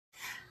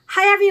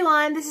Hi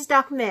everyone, this is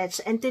Doc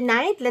Mitch, and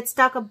tonight let's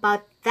talk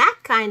about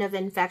that kind of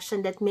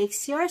infection that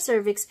makes your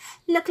cervix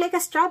look like a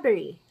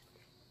strawberry.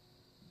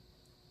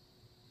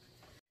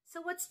 So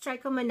what's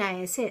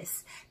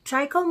trichomoniasis?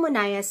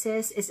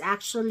 Trichomoniasis is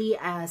actually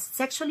a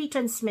sexually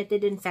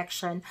transmitted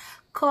infection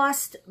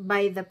caused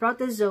by the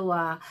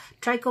protozoa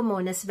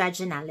Trichomonas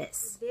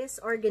Vaginalis. This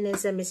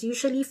organism is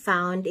usually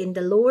found in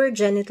the lower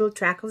genital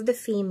tract of the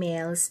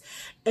females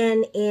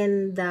and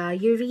in the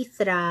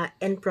urethra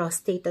and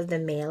prostate of the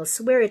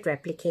males where it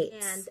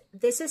replicates. And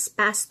this is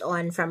passed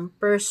on from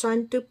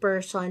person to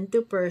person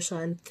to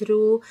person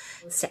through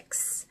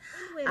sex.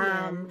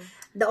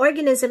 The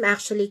organism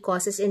actually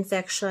causes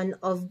infection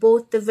of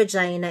both the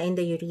vagina and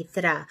the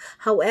urethra.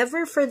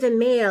 However, for the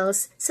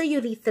males, sa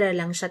urethra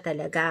lang siya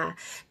talaga.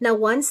 Now,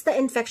 once the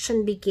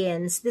infection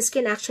begins, this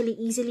can actually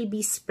easily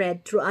be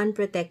spread through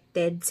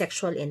unprotected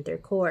sexual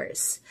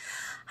intercourse.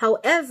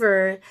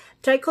 However,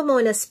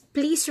 Trichomonas,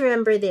 please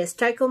remember this,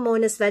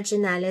 Trichomonas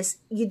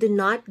vaginalis, you do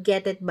not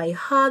get it by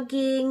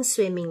hugging,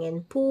 swimming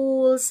in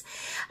pools,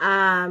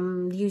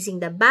 using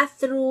the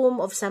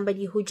bathroom of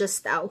somebody who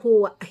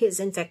who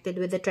is infected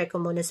with the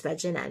Trichomonas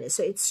vaginalis.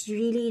 So it's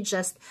really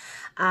just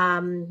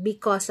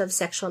because of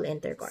sexual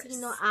intercourse.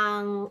 Sino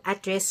ang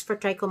at risk for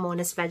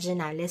Trichomonas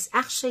vaginalis?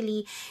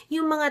 Actually,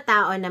 yung mga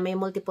tao na may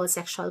multiple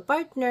sexual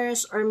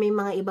partners or may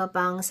mga iba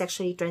pang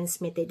sexually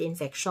transmitted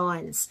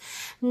infections.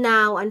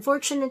 Now,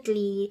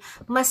 unfortunately,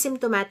 mas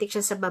symptomatic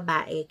siya sa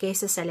babae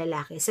kaysa sa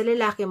lalaki. Sa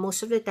lalaki,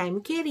 most of the time,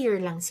 carrier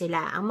lang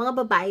sila. Ang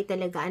mga babae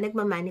talaga ang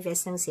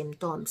nagmamanifest ng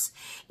symptoms.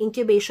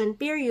 Incubation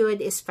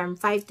period is from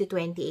 5 to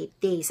 28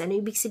 days. Ano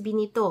ibig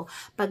sabihin nito?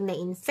 Pag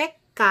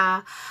na-infect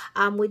ka,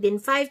 within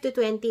 5 to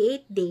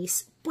 28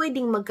 days,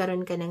 pwedeng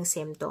magkaroon ka ng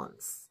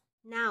symptoms.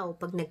 Now,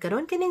 pag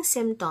nagkaroon ka ng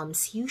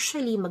symptoms,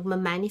 usually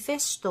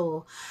magmamanifest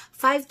to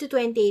 5 to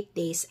 28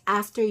 days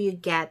after you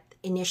get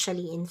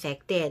initially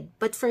infected.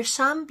 But for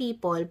some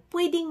people,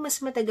 pwedeng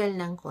mas matagal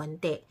ng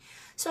konti.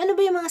 So, ano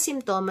ba yung mga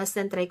simptomas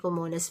ng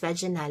Trichomonas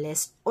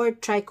vaginalis or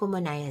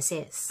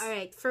Trichomoniasis?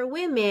 Alright, for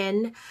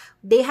women,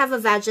 they have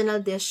a vaginal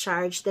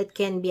discharge that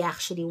can be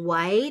actually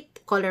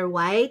white, color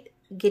white,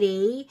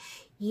 gray,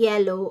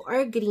 yellow,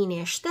 or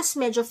greenish. Tas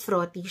medyo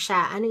frothy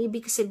siya. Anong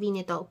ibig sabihin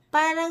nito?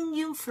 Parang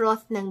yung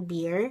froth ng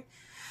beer.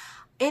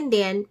 And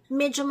then,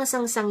 medyo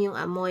masangsang yung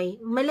amoy.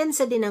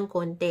 Malansa din ng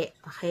konti.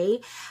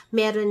 Okay?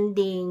 Meron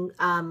ding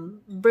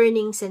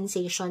burning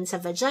sensation sa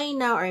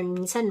vagina or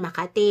minsan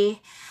makate,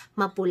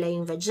 mapula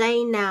yung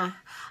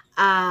vagina.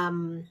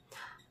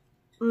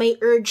 May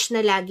urge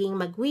na laging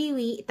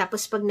magwiwi.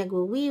 Tapos pag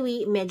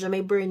nagwiwi, medyo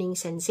may burning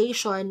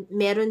sensation.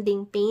 Meron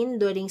ding pain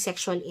during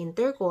sexual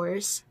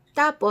intercourse.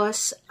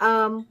 Tapos,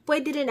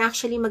 pwede rin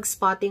actually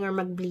mag-spotting or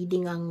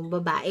mag-bleeding ang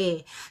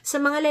babae.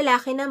 Sa mga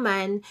lalaki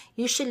naman,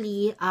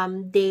 usually,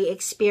 they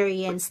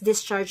experience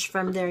discharge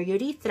from their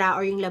urethra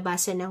or yung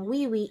labasan ng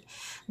wiwi.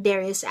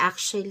 There is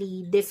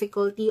actually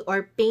difficulty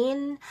or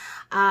pain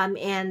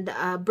and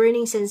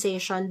burning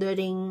sensation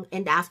during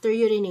and after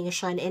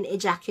urination and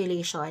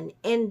ejaculation.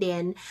 And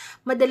then,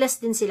 madalas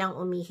din silang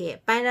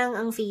umihi. Parang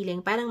ang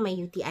feeling, parang may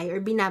UTI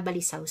or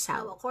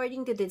binabalisaw-saw.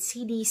 According to the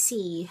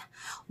CDC,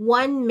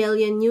 1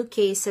 million new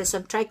cases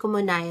of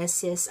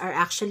trichomoniasis are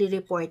actually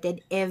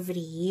reported every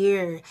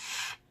year.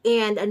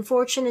 And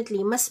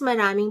unfortunately, mas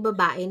maraming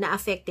babae na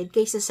affected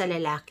kaysa sa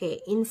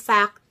lalaki. In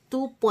fact,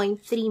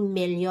 2.3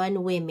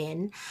 million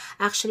women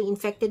actually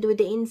infected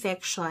with the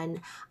infection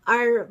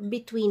are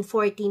between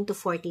 14 to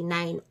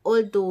 49.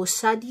 Although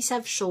studies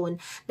have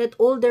shown that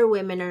older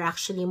women are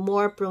actually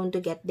more prone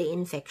to get the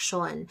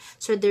infection.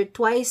 So they're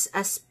twice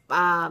as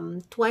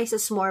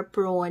more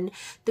prone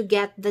to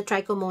get the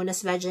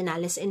Trichomonas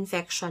vaginalis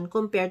infection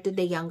compared to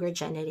the younger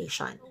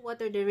generation.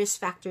 What are the risk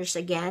factors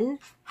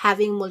again?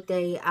 Having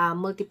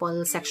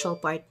multiple sexual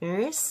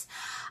partners,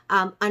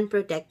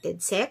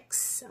 unprotected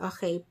sex,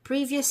 okay,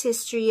 previous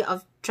history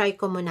of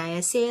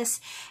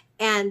trichomoniasis,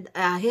 and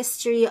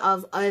history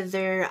of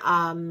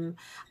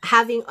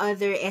having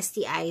other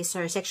STIs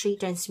or sexually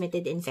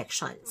transmitted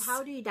infections.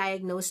 How do you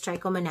diagnose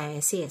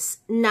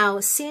trichomoniasis?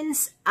 Now,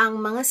 since ang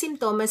mga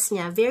symptoms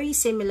niya very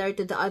similar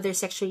to the other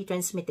sexually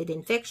transmitted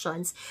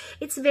infections,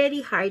 it's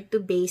very hard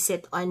to base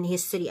it on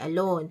history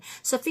alone.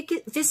 So,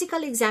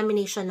 physical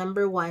examination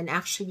number 1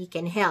 actually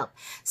can help.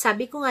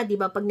 Sabi ko nga, di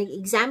ba, pag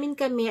nag-examine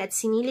kami at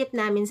sinilip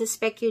namin sa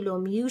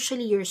speculum,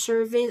 usually your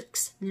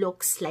cervix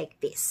looks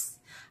like this.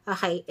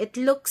 Okay, it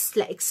looks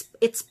like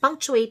it's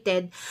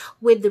punctuated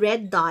with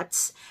red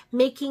dots,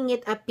 making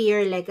it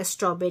appear like a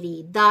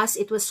strawberry. Thus,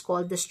 it was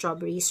called the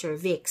strawberry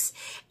cervix.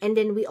 And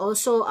then we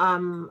also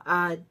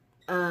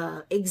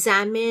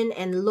examine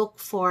and look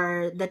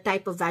for the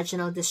type of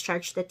vaginal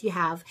discharge that you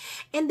have.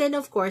 And then,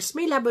 of course,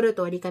 may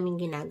laboratory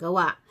kaming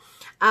ginagawa.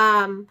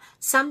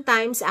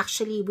 Sometimes,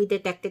 actually, we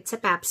detect it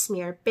sa pap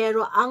smear,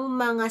 pero ang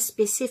mga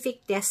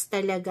specific test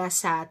talaga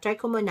sa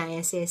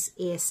trichomoniasis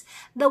is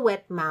the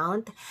wet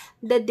mount,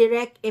 the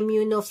direct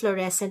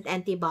immunofluorescent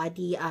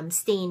antibody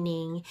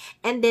staining,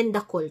 and then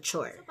the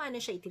culture. So, paano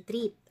siya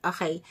iti-treat?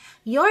 Okay,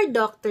 your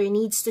doctor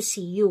needs to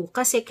see you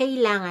kasi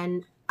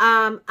kailangan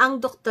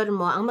ang doktor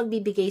mo ang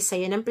magbibigay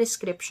sa'yo ng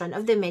prescription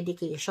of the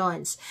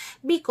medications.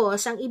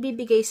 Because ang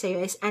ibibigay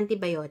sa'yo is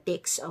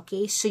antibiotics,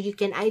 okay? So you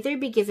can either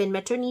be given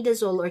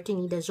metronidazole or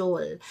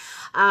tinidazole.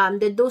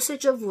 The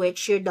dosage of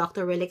which your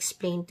doctor will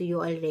explain to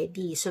you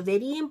already. So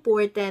very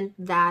important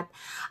that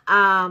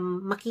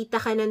makita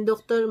ka ng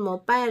doktor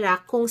mo para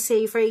kung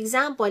say, for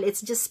example,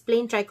 it's just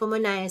plain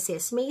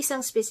trichomoniasis, may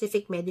isang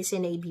specific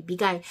medicine na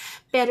ibibigay.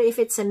 Pero if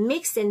it's a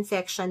mixed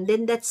infection,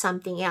 then that's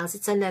something else.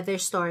 It's another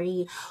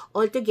story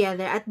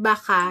altogether at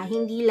baka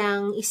hindi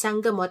lang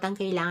isang gamot ang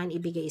kailangan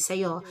ibigay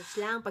sa'yo. It's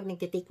lang pag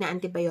nagtitake na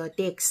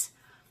antibiotics.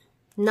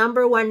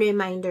 Number 1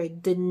 reminder,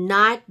 do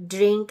not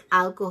drink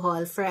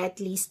alcohol for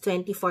at least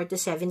 24 to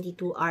 72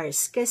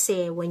 hours.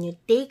 Kasi when you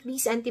take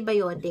these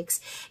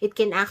antibiotics, it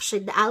can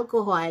actually, the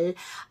alcohol,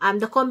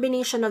 the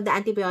combination of the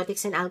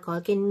antibiotics and alcohol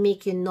can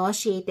make you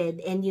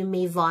nauseated and you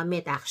may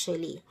vomit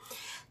actually.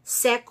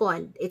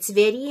 Second, it's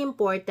very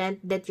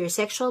important that your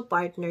sexual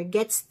partner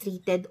gets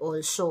treated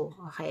also,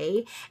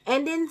 okay?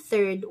 And then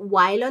third,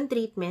 while on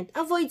treatment,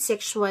 avoid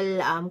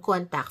sexual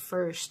contact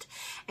first.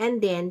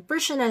 And then,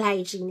 personal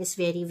hygiene is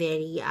very,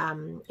 very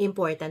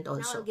important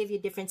also. Now, I'll give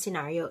you different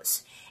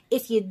scenarios.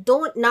 If you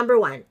don't, number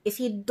 1, if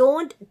you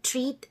don't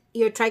treat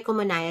your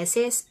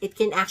trichomoniasis, it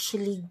can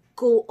actually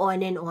go on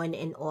and on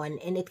and on.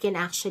 And it can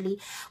actually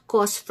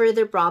cause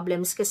further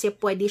problems kasi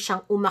pwede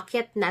siyang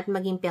umakyat na at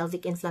maging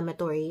pelvic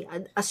inflammatory,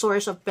 a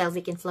source of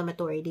pelvic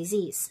inflammatory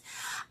disease.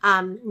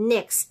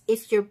 Next,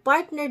 if your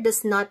partner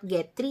does not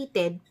get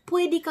treated,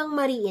 pwede kang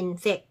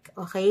ma-reinfect,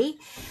 okay?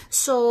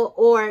 So,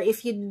 or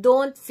if you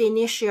don't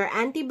finish your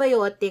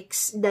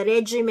antibiotics, the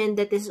regimen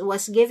that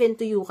was given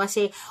to you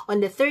kasi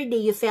on the 3rd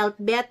day you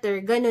felt better,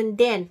 ganun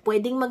din.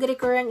 Pwedeng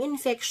mag-recur ang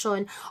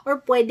infection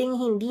or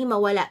pwedeng hindi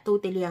mawala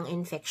totally ang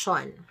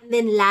infection. And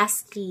then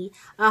lastly,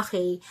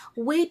 okay,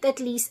 wait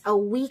at least a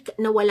week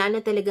na wala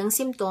na talagang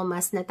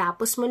simptomas,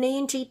 natapos mo na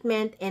yung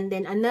treatment, and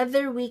then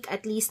another week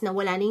at least na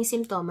wala na yung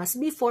simptomas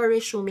before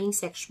resuming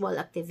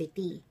sexual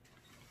activity.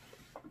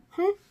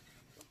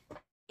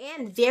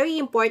 And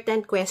very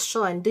important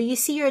question, do you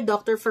see your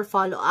doctor for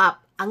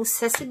follow-up? Ang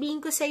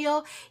sasabihin ko sa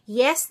iyo,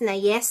 yes na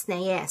yes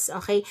na yes.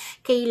 Okay?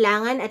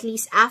 Kailangan at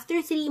least after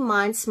 3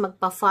 months,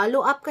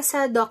 magpa-follow up ka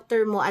sa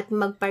doctor mo at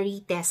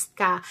magpa-retest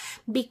ka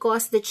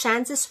because the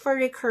chances for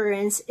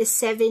recurrence is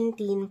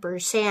 17%.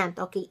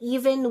 Okay?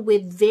 Even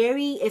with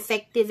very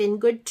effective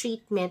and good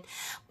treatment,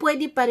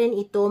 pwede pa rin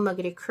ito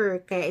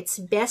mag-recur. Kaya it's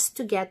best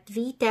to get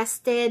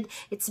retested.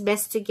 It's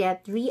best to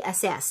get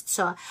reassessed.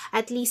 So,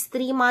 at least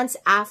 3 months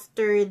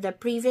after the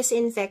previous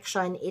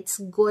infection, it's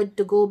good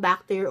to go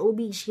back to your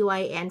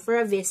OBGYN for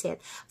a visit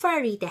for a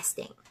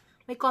retesting.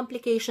 May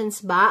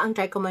complications ba ang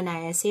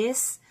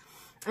trichomoniasis?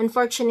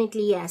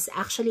 Unfortunately, yes.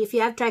 Actually, if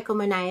you have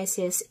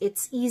trichomoniasis,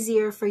 it's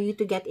easier for you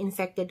to get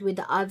infected with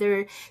the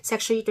other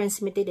sexually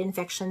transmitted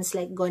infections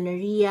like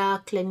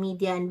gonorrhea,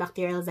 chlamydia, and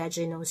bacterial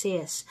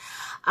vaginosis.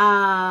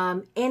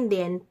 And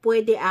then,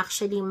 pwede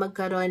actually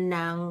magkaroon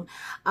ng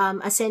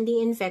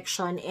ascending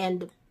infection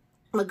and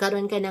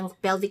magkaroon ka ng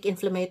pelvic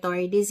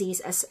inflammatory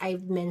disease as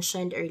I've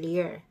mentioned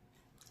earlier.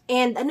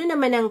 And ano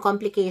naman ang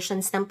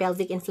complications ng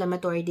pelvic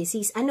inflammatory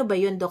disease? Ano ba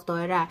yun,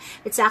 doktora?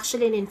 It's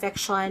actually an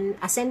infection,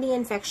 ascending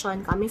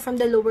infection coming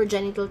from the lower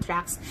genital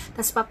tracts.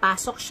 Tapos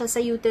papasok siya sa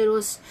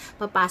uterus,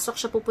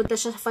 pupunta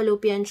siya sa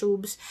fallopian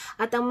tubes.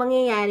 At ang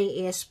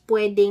mangyayari is,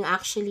 pwedeng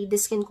actually,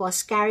 this can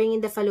cause scarring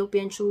in the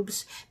fallopian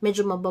tubes.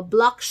 Medyo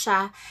mabablock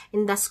siya,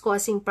 and thus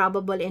causing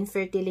probable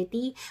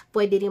infertility.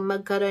 Pwede rin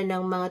magkaroon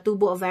ng mga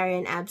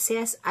tubo-ovarian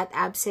abscess at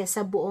abscess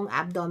sa buong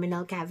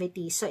abdominal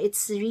cavity. So,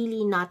 it's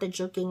really not a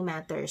joking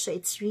matter. So,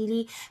 it's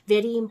really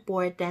very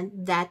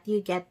important that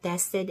you get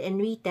tested and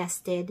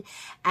retested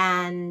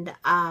and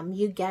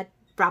you get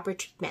proper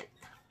treatment.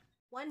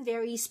 One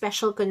very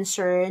special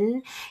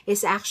concern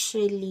is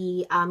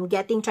actually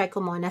getting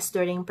trichomonas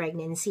during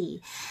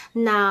pregnancy.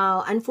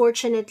 Now,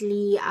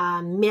 unfortunately,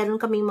 meron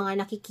kaming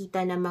mga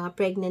nakikita na mga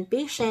pregnant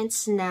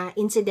patients na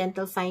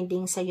incidental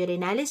findings sa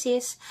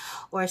urinalysis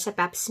or sa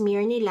pap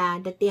smear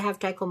nila that they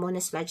have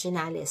Trichomonas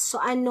Vaginalis.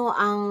 So, ano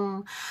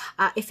ang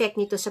effect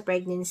nito sa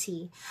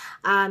pregnancy?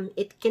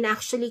 It can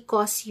actually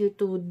cause you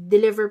to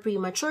deliver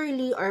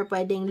prematurely or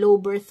pwedeng low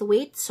birth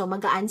weight, so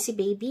magaan si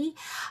baby.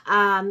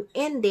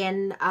 And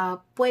then,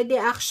 pwede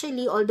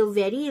actually, although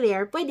very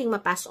rare, pwedeng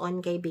mapass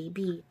on kay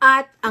baby.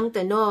 At ang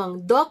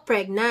tanong, Doc,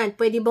 pregnant,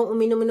 pwede bang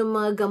uminom ng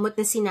mga gamot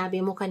na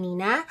sinabi mo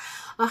kanina?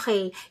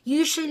 Okay,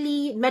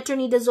 usually,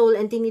 metronidazole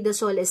and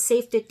tinidazole is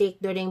safe to take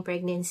during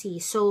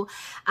pregnancy. So,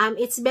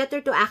 it's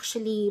better to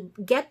actually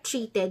get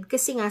treated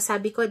kasi nga,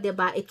 sabi ko,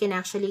 diba, it can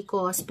actually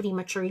cause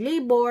premature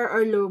labor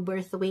or low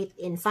birth weight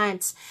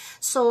infants.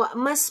 So,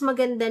 mas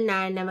maganda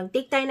na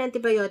mag-take tayo ng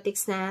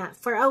antibiotics na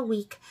for a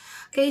week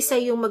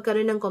kaysa yung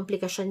magkaroon ng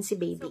komplikasyon si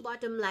baby. So,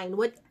 bottom bottom line,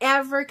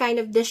 whatever kind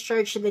of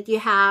discharge that you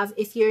have,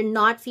 if you're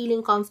not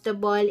feeling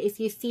comfortable, if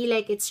you feel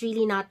like it's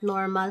really not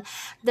normal,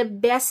 the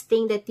best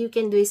thing that you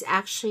can do is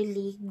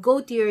actually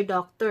go to your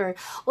doctor.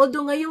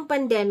 Although ngayong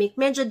pandemic,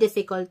 medyo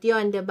difficult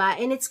yun, diba?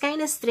 And it's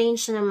kind of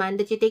strange naman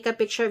that you take a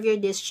picture of your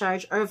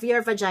discharge or of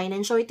your vagina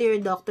and show it to your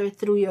doctor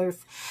through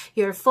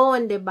your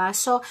phone, diba?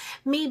 So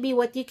maybe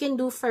what you can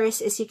do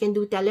first is you can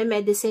do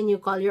telemedicine. You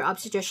call your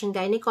obstetrician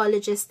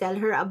gynecologist, tell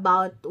her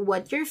about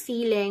what you're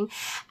feeling,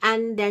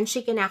 and then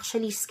she can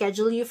actually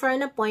schedule you for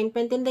an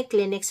appointment in the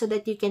clinic so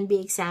that you can be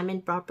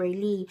examined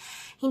properly.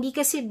 Hindi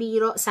kasi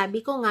biro,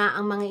 sabi ko nga,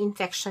 ang mga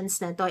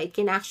infections na to, it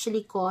can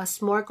actually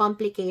cause more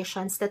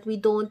complications that we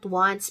don't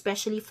want,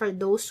 especially for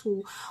those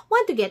who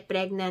want to get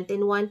pregnant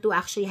and want to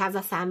actually have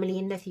a family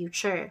in the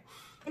future.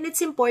 And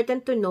it's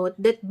important to note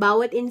that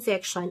bawat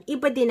infection,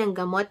 iba din ang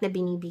gamot na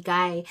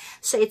binibigay.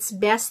 So it's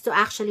best to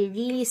actually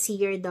really see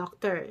your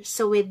doctor.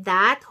 So with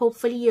that,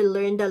 hopefully you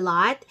learned a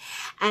lot.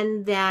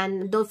 And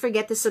then don't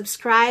forget to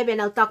subscribe,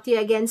 and I'll talk to you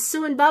again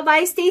soon.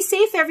 Bye-bye. Stay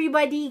safe,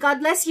 everybody.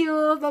 God bless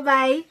you.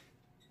 Bye-bye.